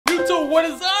Yo, what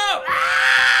is up?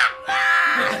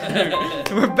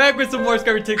 We're back with some more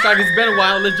Scary TikTok. It's been a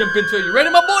while. Let's jump into it. You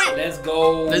ready, my boy? Let's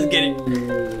go. Let's get it.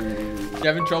 You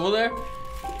having trouble there?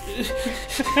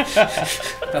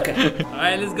 Okay. All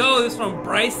right, let's go. This is from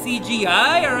Bryce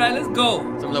CGI. All right, let's go.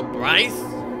 Some little Bryce.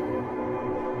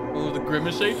 Oh, the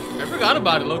Grimace Shake. I forgot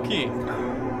about it, low key.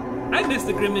 I miss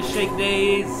the Grimace Shake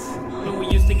days when we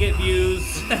used to get views.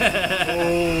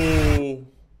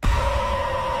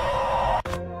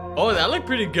 Oh, that looked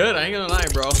pretty good. I ain't gonna lie,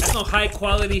 bro. That's no high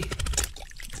quality.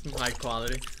 Some high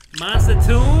quality. Monster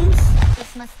Tunes.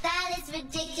 My style is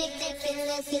ridiculous.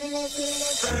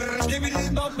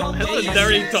 That's a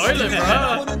dirty toilet,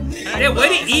 bro. Yeah, way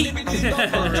to eat.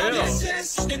 For real.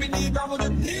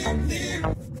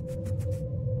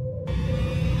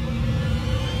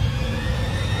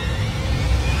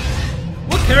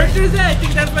 What character is that? I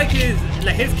think that's like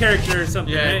his character or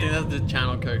something. Yeah, right? I think that's the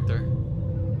channel character.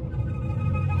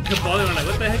 Like,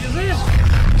 what the heck is that?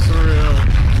 For real.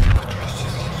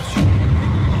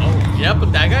 Oh, yeah,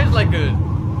 but that guy's like a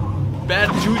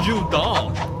bad juju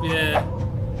doll. Yeah.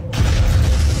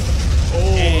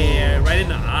 Oh. Yeah, right in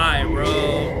the eye,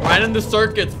 bro. Right in the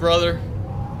circuits, brother.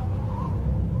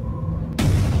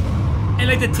 And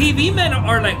like the TV men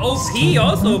are like OP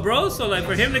also, bro. So like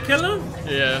for him to kill him.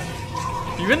 Yeah.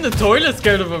 Even the toilet's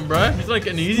scared of him, bro. He's like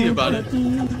uneasy about it.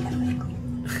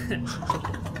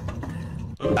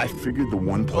 I figured the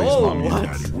one place Mommy and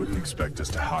Daddy wouldn't expect us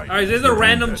to hide. Alright, there's a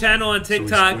random channel on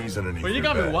TikTok. Well, you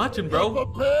got me watching, bro.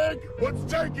 Pig, what's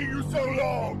taking you so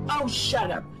long? Oh,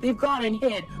 shut up. They've gone and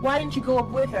hid. Why didn't you go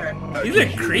up with her? These are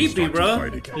creepy, bro.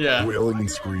 Yeah. Wailing and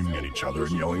screaming at each other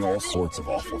and yelling all sorts of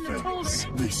awful things.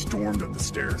 They stormed up the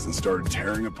stairs and started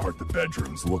tearing apart the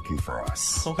bedrooms looking for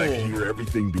us. Oh. I could hear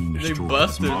everything being destroyed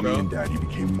busted, as Mommy bro. and Daddy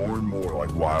became more and more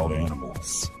like wild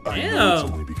animals. I know Damn.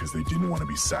 it's only because they didn't want to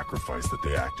be sacrificed that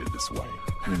they acted this way.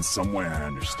 And in some way I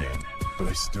understand it. But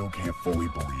I still can't fully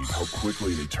believe how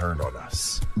quickly they turned on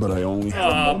us. But I only had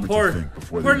a moment to think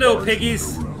before poor they little barged into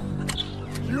piggies. the room.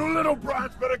 You little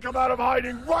brats better come out of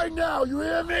hiding right now, you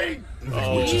hear me?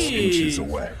 They were just inches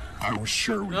away. I was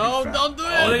sure we'd No, be found. don't do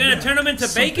Oh, they're it. gonna turn them into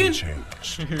Something bacon?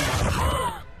 changed.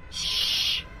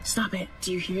 Shh. Stop it.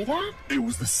 Do you hear that? It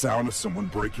was the sound of someone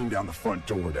breaking down the front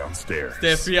door downstairs. The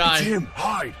FBI. It's him.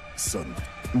 Hide. Suddenly,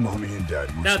 Mommy and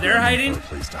Daddy were Now they're scrambling hiding? for a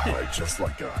place to hide just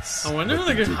like us. I wonder But who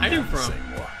they're they gonna didn't hiding have the from.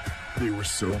 same luck. They were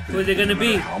so big. Who are they gonna no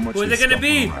matter be? how much Who are they gonna stuffed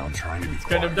be? them around trying to be gonna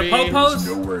quiet, be- The there Popos? was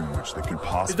nowhere in which they could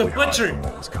possibly hide butcher. from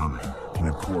what was coming. And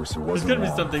of course, it wasn't gonna be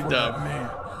long something before dumb. that man,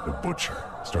 the butcher,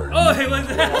 started. Oh, hey,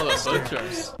 moving what's towards Oh, that? the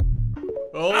butchers.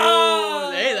 Oh,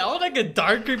 Oh. hey, that was like a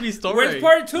dark, creepy story. Where's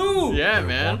part 2? Yeah,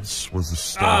 man. Once was a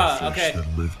starfish okay.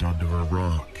 that lived under a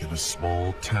rock in a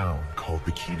small town called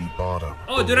Bikini Bottom.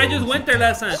 Oh, dude, I just went there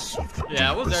last time.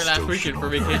 Yeah, I was there last weekend for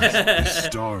vacation. The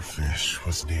starfish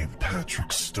was named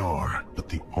Patrick Star, but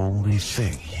the only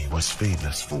thing he was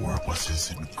famous for was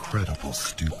his incredible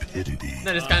stupidity.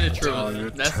 That is kind of true.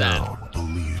 The That's sad. town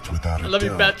believed without a love you,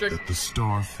 doubt Patrick. that the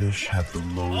starfish had the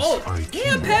lowest Oh, IQ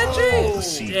yeah, of all Patrick. the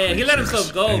sea Yeah, he let creatures.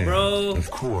 himself go, And, bro. Of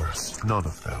course, none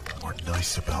of them were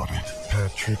nice about it.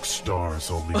 Patrick Star's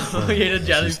only friend He ate a was his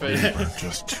jellyfish. neighbor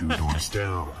just 2 doors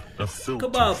down. A filter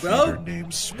Come on, bro. feeder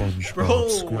named SpongeBob Bro.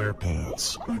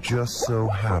 SquarePants, who just so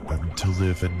happened to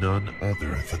live in none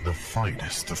other than the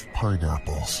finest of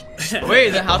pineapples.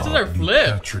 Wait, the houses are Knew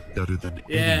flipped. Patrick better than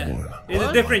Yeah. anyone. It's a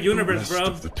What? different The universe, rest bro.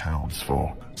 of the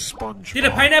townsfolk. SpongeBob See,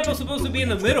 the pineapple's didn't supposed to be in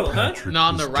the believe middle, that huh? Patrick No,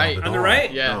 on was the right. dumb at On the all.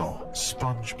 right? Yeah. No,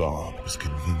 SpongeBob was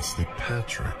convinced that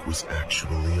Patrick was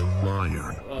actually a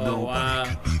liar. Oh, Nobody wow.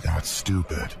 could be that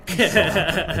stupid.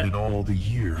 And in all the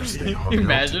years they hung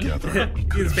Imagine. out together, he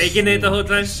could He's have faking it the whole sworn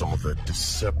time. he saw that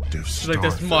deceptive like the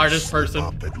starfish smartest slip person.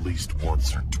 up at least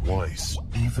once or twice,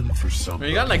 even for something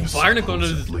he got, like, barnacle in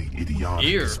his idiotic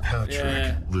ear. as Patrick.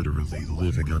 Yeah. Literally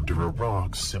living under a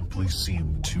rock simply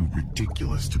seemed too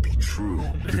ridiculous to be true.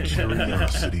 The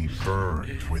curiosity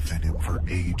burned within him for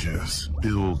ages,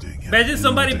 building. and Imagine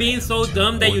somebody building being so until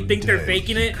dumb that you one think they're day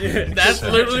faking it. he couldn't That's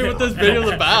accept literally what this video's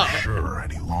it about. Sure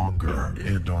any longer.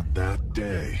 And on that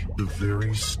day, the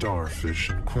very starfish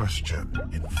in question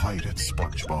invited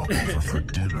SpongeBob over for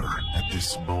dinner. At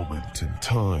this moment in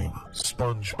time,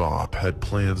 SpongeBob had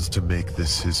plans to make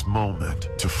this his moment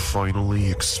to finally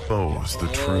expose the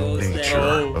true nature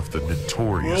snap. of the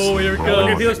notorious Oh, here we go. Look,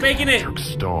 if he was faking it. Patrick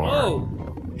Star. Oh.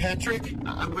 Patrick,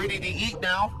 I'm ready to eat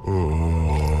now. Oh.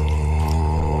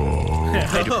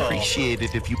 I'd appreciate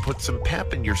it if you put some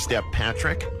pep in your step,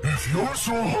 Patrick. If you're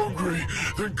so hungry,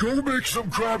 then go make some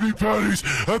Krabby Patties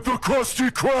at the Krusty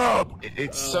Krab.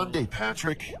 It's Sunday,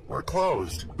 Patrick. We're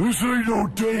closed. This ain't no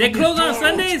day. They close on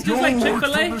Sundays, just like Don't work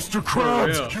Chick-fil-A? for Mr.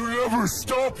 Krabs. Yeah. You never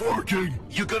stop working.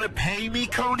 You gonna pay me,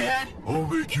 Conehead? I'll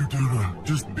make you dinner.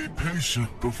 Just be patient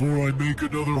before I make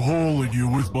another hole in you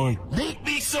with my... Make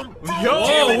me some food. Yo,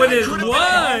 damn it. with I his could've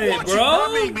what, been watching bro?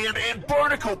 Mermaid Man and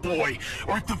Barnacle Boy,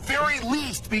 or at the very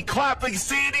least, be clapping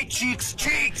Sandy Cheeks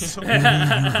cheeks.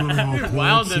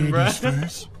 Wildin', bruh.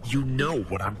 Face? You know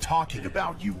what I'm talking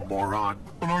about, you moron.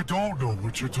 But I don't know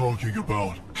what you're talking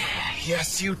about.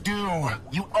 Yes, you do.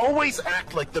 You always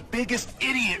act like the biggest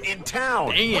idiot in town.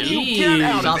 Damn. What do you get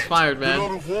out of Shots it? fired, Get out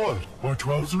man. of what? My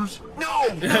trousers? No,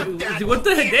 not that. What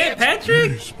the heck, idiot.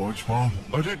 Patrick? Hey, SpongeBob.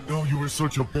 I didn't know you were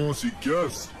such a bossy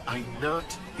guest. I'm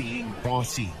not being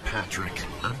bossy, Patrick.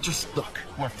 I'm just, look,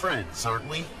 we're friends, aren't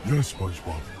we? Yes,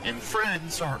 SpongeBob. And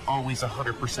friends are always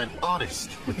 100% honest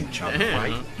with each other,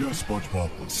 Damn. right? Yes, SpongeBob.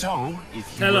 So,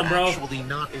 if Tell you're him, bro. actually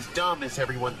not as dumb as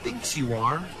everyone thinks you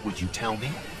are, would you tell me?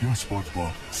 Yes,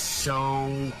 SpongeBob.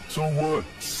 So, So what?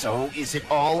 is it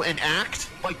all an act?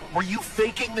 Like, were you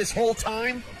faking this whole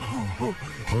time?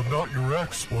 I'm not your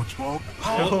ex, SpongeBob.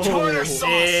 Oh, tartar sauce!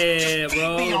 yeah, Just feed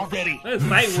bro. me already! That's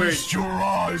fight words. Feast your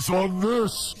eyes on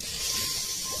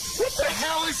this. What the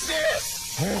hell is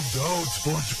this? Calm down,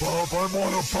 SpongeBob. I'm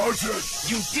on a budget.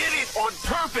 You did it on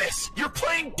purpose! You're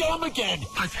playing dumb again!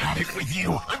 I've had it with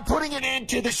you! I'm putting an end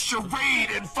to this charade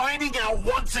and finding out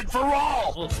once and for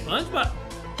all! Oh, SpongeBob.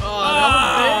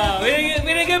 Oh, Oh, we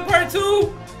didn't get part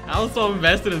 2. I was so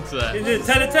invested into that. Is it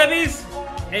Teletubbies?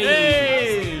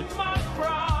 Hey. Hey!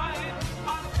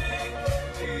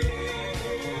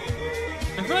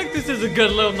 I feel like this is a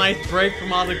good little nice break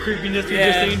from all the creepiness we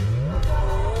Yeah. just seen.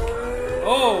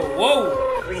 Oh,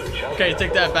 whoa. Okay,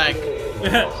 take that back.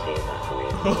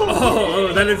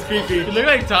 Oh, that is creepy. You look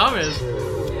like Thomas.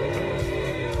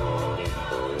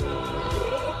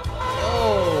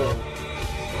 Oh.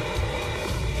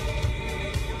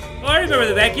 Oh, I remember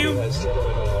the vacuum.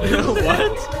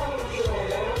 What?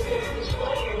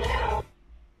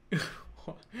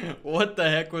 What the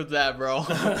heck was that, bro?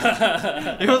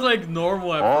 It was like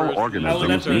normal at All first. I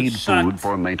organisms will need enter shot. food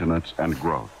for maintenance and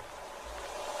growth.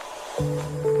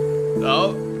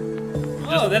 Oh,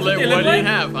 Oh, that's what they what look do like. you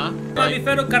have, huh?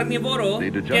 Mamífero carnívoro.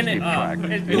 The digestive tract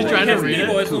El is tubo trying to read it.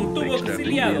 digestivo es un tube tubo extending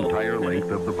the ciliado. entire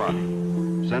length of the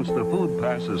body. Since the food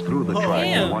passes through the tract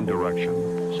damn. in one direction,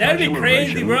 That'd be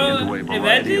crazy, specialization bro. into a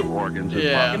variety of Imagine. organs is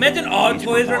Yeah. possible, Imagine all each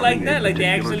toys are like performing that. a Like they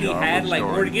particular actually job had of like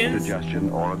storage, organs. digestion,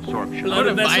 or absorption. I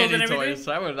wouldn't vessels buy and any everything? toys,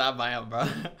 so I would not buy them, bro.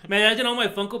 Man, imagine all my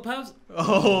Funko Pops.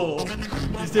 Oh,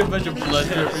 you see a bunch of blood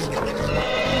dripping.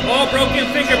 Oh, Broken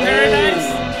Finger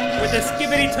Paradise with the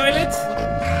skibbity toilets.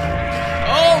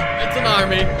 Oh, it's an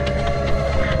army.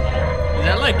 Is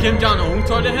that like Kim Jong-un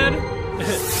toilet head?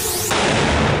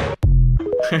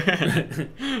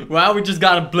 Wow, we just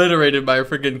got obliterated by a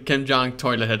freaking Kim Jong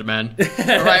toilet head, man.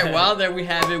 Alright, well, there we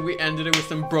have it. We ended it with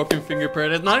some Broken Finger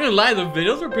Paradise. Not gonna lie, the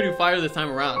videos were pretty fire this time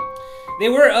around. They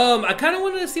were, I kind of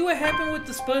wanted to see what happened with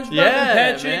the SpongeBob Yeah, and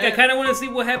Patrick. man. I kind of want to see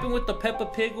what happened with the Peppa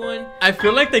Pig one. I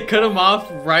feel like they cut him off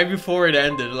right before it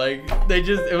ended. Like,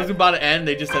 it was about to end.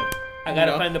 They just said, I gotta you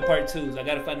know, find the part 2s. I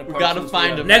gotta find the part 2s. we gotta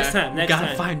find them. Next man. time, We next gotta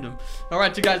time. find them.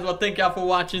 Alright, you guys, well, thank y'all for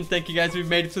watching. Thank you guys, we've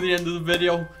made it to the end of the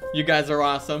video. You guys are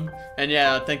awesome. And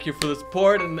yeah, thank you for the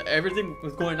support and everything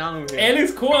was going on over here. It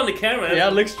looks cool on the camera. Yeah,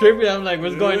 it looks trippy. I'm like,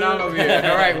 what's going on over here?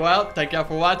 Alright, well, thank y'all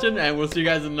for watching, and we'll see you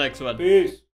guys in the next one. Peace.